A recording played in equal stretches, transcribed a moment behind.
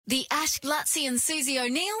The Ash Lutzi and Susie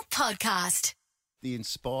O'Neill podcast. The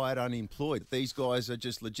inspired unemployed. These guys are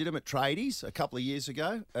just legitimate tradies a couple of years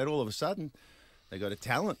ago, and all of a sudden they got a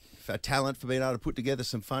talent for being able to put together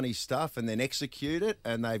some funny stuff and then execute it,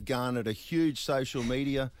 and they've garnered a huge social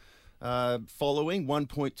media following,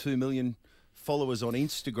 1.2 million followers on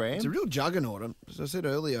Instagram. It's a real juggernaut. As I said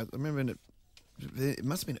earlier, I remember it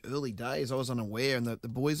must have been early days. I was unaware, and the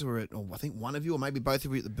boys were at, I think one of you or maybe both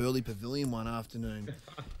of you at the Burleigh Pavilion one afternoon,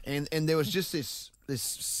 and there was just this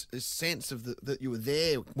sense of that you were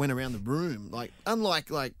there, went around the room, like unlike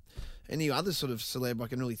any other sort of celeb I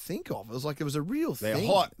can really think of. It was like it was a real thing. They're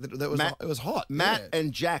hot. It was hot. Matt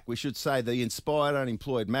and Jack, we should say, the inspired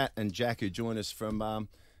unemployed Matt and Jack, who join us from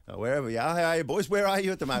wherever you are. How are you, boys? Where are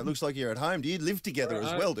you at the moment? Looks like you're at home. Do you live together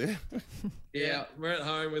as well, do you? Yeah, we're at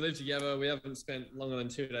home. We live together. We haven't spent longer than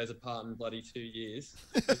 2 days apart in bloody 2 years.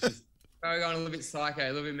 Which is going on a little bit psycho,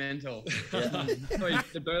 a little bit mental.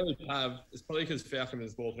 The Burleigh pub is probably because Falcon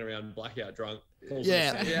is walking around blackout drunk.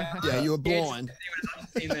 Yeah, you were blind.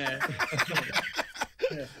 In there.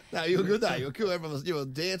 No, you were good though. You were cool. You were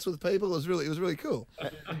dance with people. It was really cool.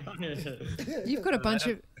 You've got a bunch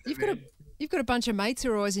of You've got a bunch of mates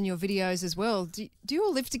who are always in your videos as well. Do you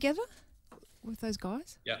all live together with those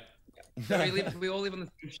guys? Yeah. So we all live on the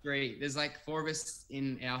same street. There's like 4 of us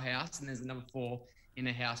in our house, and there's another 4 in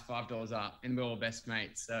a house 5 doors up, and we're all best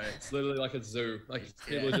mates. So it's literally like a zoo. Like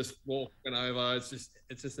people are just walking over. It's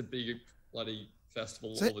just a big bloody festival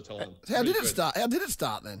all the time. So how did it start? How did it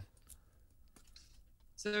start then?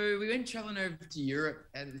 So we went traveling over to Europe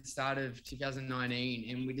at the start of 2019,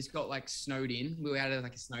 and we just got like snowed in. We were out of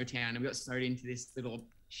like a snow town, and we got snowed into this little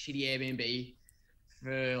shitty Airbnb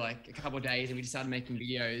for like a couple of days, and we just started making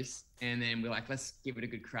videos. And then we're like, let's give it a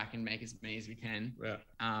good crack and make as many as we can.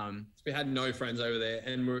 Yeah. We had no friends over there,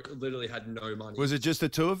 and we literally had no money. Was it just the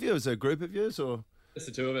two of you? Was it a group of yous, or? Just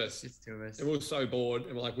the 2 of us. Just 2 of us. And we were so bored,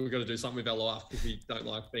 and we're like, we've got to do something with our life because we don't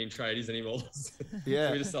like being tradies anymore. Yeah.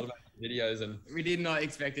 So we just started making videos, and we did not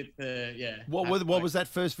expect it to. Yeah. What was that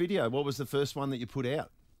first video? What was the first one that you put out?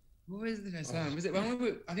 What was the first one? Was it when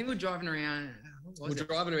I think we were driving around. We're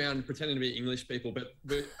driving around pretending to be English people, but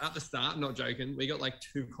at the start, not joking, we got like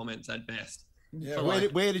 2 comments at best. Yeah.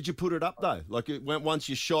 Where did you put it up though? Like once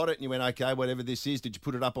you shot it and you went, okay, whatever this is, did you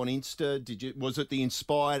put it up on Insta? Was it the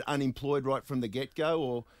inspired unemployed right from the get-go,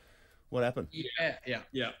 or what happened?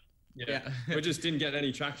 Yeah. We just didn't get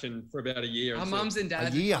any traction for about a year. Our mums and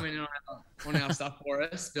dads would come in on our stuff for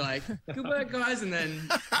us, be like, good work, guys. And then...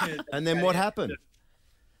 And then what happened?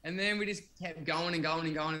 And then we just kept going and going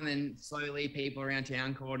and going, and then slowly people around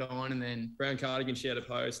town caught on, and then... Brown Cardigan shared a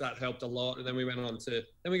post. That helped a lot. And then we went on to...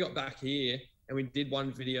 Then we got back here, and we did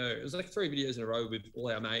one video. It was like 3 videos in a row with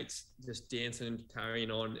all our mates just dancing and carrying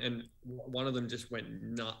on. And one of them just went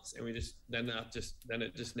nuts, and then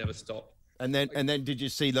it just never stopped. And then did you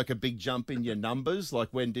see like a big jump in your numbers? Like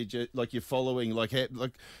when did you, like you're following, like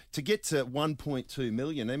to get to 1.2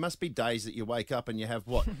 million, there must be days that you wake up and you have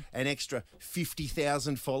what, an extra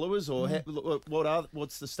 50,000 followers, or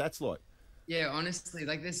what's the stats like? Yeah, honestly,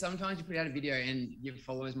 like there's sometimes you put out a video and your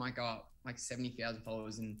followers might go up like 70,000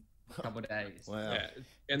 followers in a couple of days. Wow. Yeah.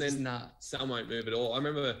 And then some won't move at all. I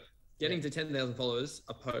remember getting to 10,000 followers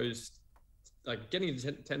getting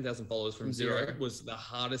to 10,000 followers from zero was the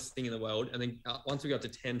hardest thing in the world. And then once we got to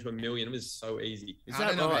 10 to a million, it was so easy. Is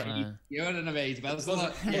that right? You don't know easy, but it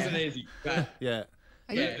wasn't easy. But yeah.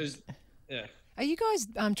 Are you guys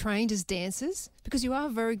trained as dancers? Because you are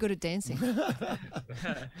very good at dancing.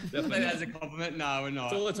 Definitely as a compliment. No, we're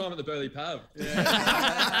not. It's all the time at the Burleigh pub.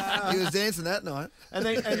 Yeah. He was dancing that night. And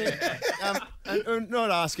then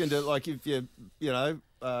not asking to like if you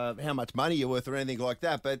how much money you're worth or anything like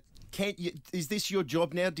that, but is this your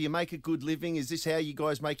job now? Do you make a good living? Is this how you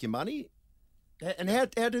guys make your money? And how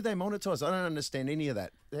do they monetize? I don't understand any of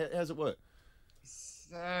that. How's it work?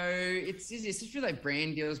 So it's just for like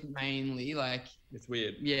brand deals mainly. Like it's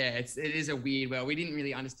weird. Yeah, it is a weird world. We didn't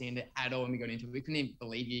really understand it at all when we got into it. We couldn't even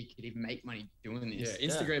believe you could even make money doing this. Yeah,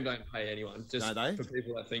 Instagram don't pay anyone. Just for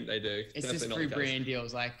people that think they do. It's definitely just through brand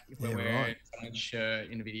deals, like if we're wearing a shirt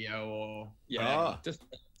in a video or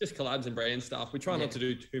just collabs and brand stuff. We try not to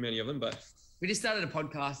do too many of them, but we just started a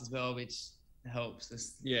podcast as well, which helps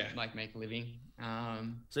us like make a living.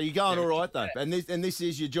 So you're going all right though, and this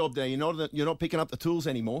is your job now. You're not picking up the tools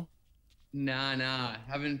anymore. Nah.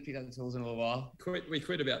 Haven't picked up the tools in a little while. We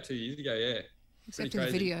quit about 2 years ago. Yeah. Except in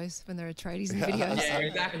the videos, when there are tradies in the videos. Yeah,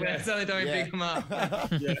 exactly. That's why they don't pick them up.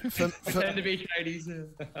 Pretend to be tradies.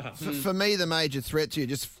 For me, the major threat to you,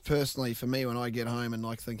 just personally for me, when I get home and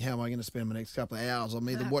like think, how am I going to spend my next couple of hours? I'm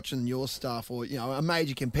either watching your stuff or, a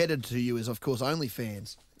major competitor to you is, of course,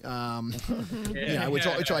 OnlyFans.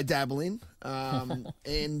 which I dabble in.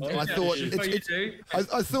 And I thought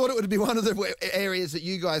I thought it would be one of the areas that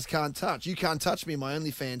you guys can't touch. You can't touch me in my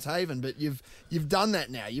OnlyFans haven, but you've done that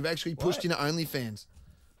now. You've actually pushed into OnlyFans.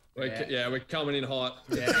 We're coming in hot.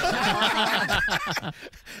 It's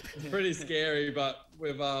pretty scary, but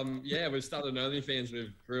we've started an OnlyFans.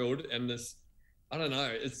 We've grilled, and this, I don't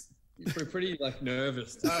know, we're pretty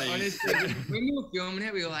nervous to see. Honestly, when we were filming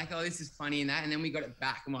it, we were like, "Oh, this is funny," and that, and then we got it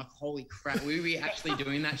back. I'm like, "Holy crap, we were actually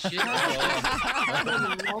doing that shit."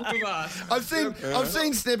 I've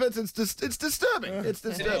seen snippets. It's disturbing. It's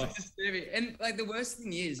disturbing. It's disturbing. And the worst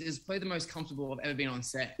thing is probably the most comfortable I've ever been on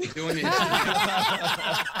set doing this.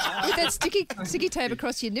 With that sticky tape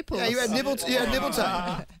across your nipples. Yeah, you had nipple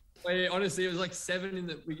tape. Wait, honestly, it was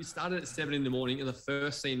 7 we started at 7 in the morning, and the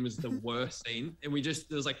first scene was the worst scene. And there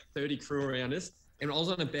was 30 crew around us, and I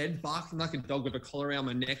was on a bed barking like a dog with a collar around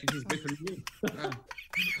my neck, and he's whipping me.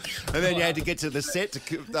 And then you had to get to the set to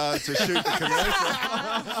shoot the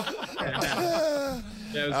commercial.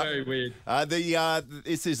 Yeah, it was very weird.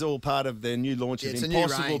 This is all part of the new launch of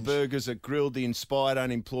Impossible Burgers at Grilled. The Inspired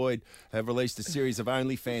Unemployed have released a series of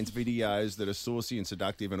OnlyFans videos that are saucy and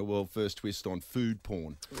seductive and a world-first twist on food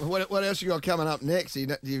porn. What else you got coming up next?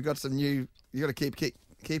 You've got some new... You got to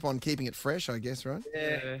keep on keeping it fresh, I guess, right?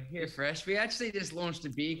 Yeah, fresh. We actually just launched a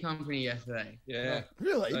beer company yesterday. Yeah.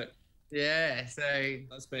 Really? Yeah, so...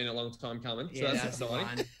 That's been a long time coming. So Yeah, that's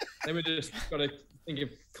exciting. Then we just got to think of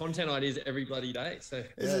content ideas every bloody day. So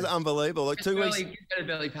This is unbelievable. 2 weeks... Better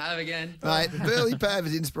Burley Pav again. Mate, Burley Pav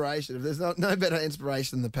is inspiration. If there's no better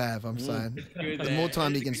inspiration than the Pav, I'm saying. The more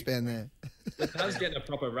time you can spend there. The Pav's getting a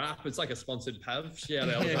proper rap. It's like a sponsored Pav. Shout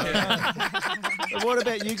out. But what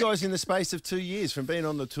about you guys in the space of 2 years from being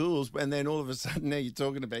on the tools, and then all of a sudden now you're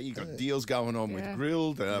talking about you got deals going on with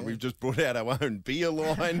Grilled. We've just brought out our own beer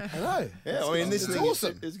line. I know. Yeah, I mean this is thing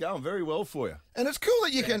awesome. It's going very well for you. And it's cool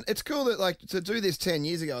that you can. It's cool that to do this 10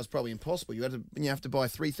 years ago was probably impossible. You have to buy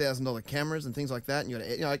 $3,000 cameras and things like that,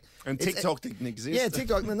 and and TikTok didn't exist. Yeah,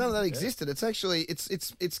 TikTok. None of that existed. It's actually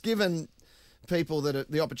it's given people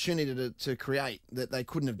the opportunity to create that they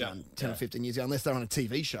couldn't have done 10 or 15 years ago unless they're on a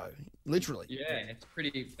TV show, literally. Yeah, it's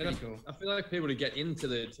pretty cool. I feel like people to get into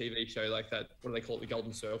the TV show like that, what do they call it, the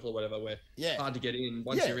Golden Circle or whatever, where it's hard to get in.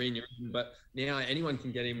 Once you're in, you're in. But now anyone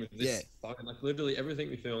can get in with this phone. Literally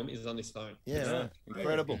everything we film is on this phone. Yeah,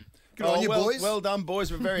 incredible. Good on you, boys. Well done,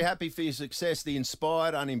 boys. We're very happy for your success. The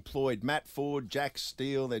Inspired Unemployed, Matt Ford, Jack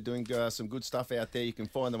Steele, they're doing some good stuff out there. You can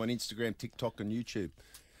find them on Instagram, TikTok and YouTube.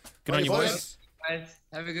 Good on you, boys. Guys,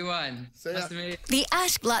 have a good one. Nice to meet you. The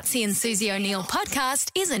Ash Blatzy and Susie O'Neill podcast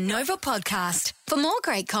is a Nova podcast. For more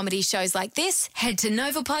great comedy shows like this, head to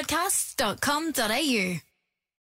novapodcasts.com.au.